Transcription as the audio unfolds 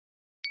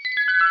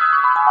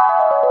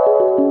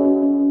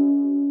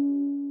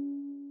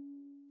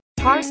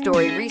Car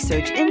Story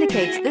research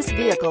indicates this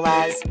vehicle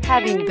as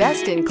having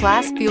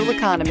best-in-class fuel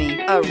economy.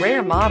 A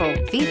rare model.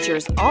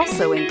 Features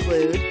also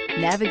include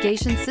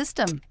navigation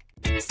system,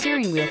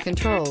 steering wheel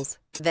controls,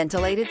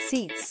 ventilated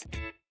seats.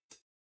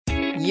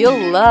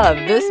 You'll love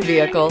this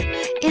vehicle.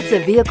 It's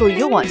a vehicle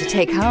you'll want to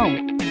take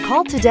home.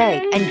 Call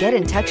today and get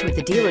in touch with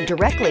the dealer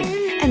directly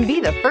and be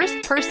the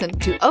first person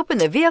to open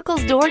the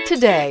vehicle's door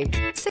today.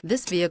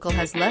 This vehicle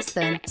has less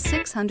than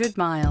 600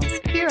 miles.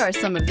 Here are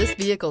some of this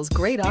vehicle's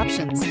great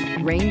options: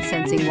 rain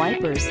sensing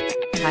wipers,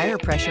 tire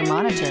pressure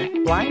monitor,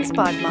 blind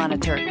spot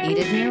monitor,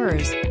 heated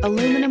mirrors,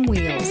 aluminum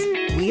wheels,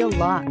 wheel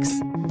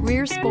locks,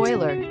 rear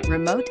spoiler,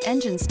 remote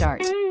engine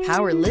start,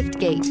 power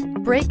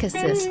liftgate, brake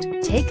assist.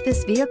 Take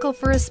this vehicle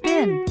for a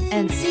spin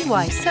and see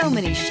why so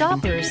many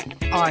shoppers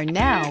are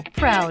now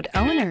proud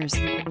owners.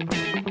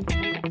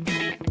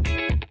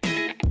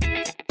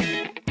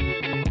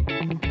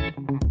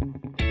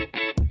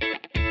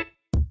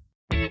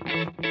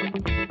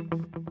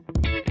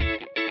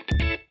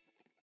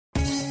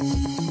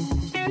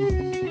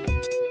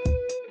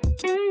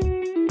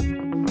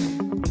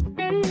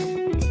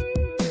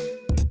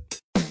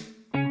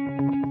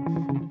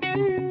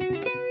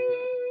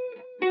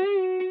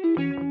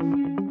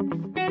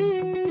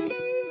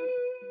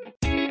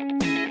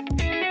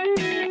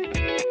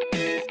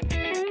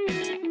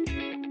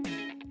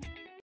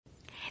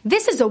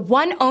 This is a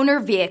one-owner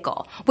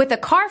vehicle with a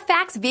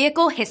CARFAX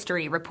vehicle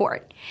history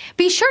report.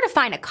 Be sure to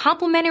find a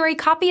complimentary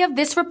copy of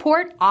this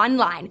report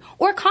online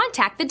or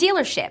contact the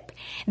dealership.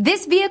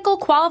 This vehicle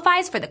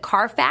qualifies for the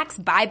CARFAX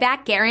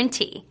buyback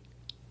guarantee.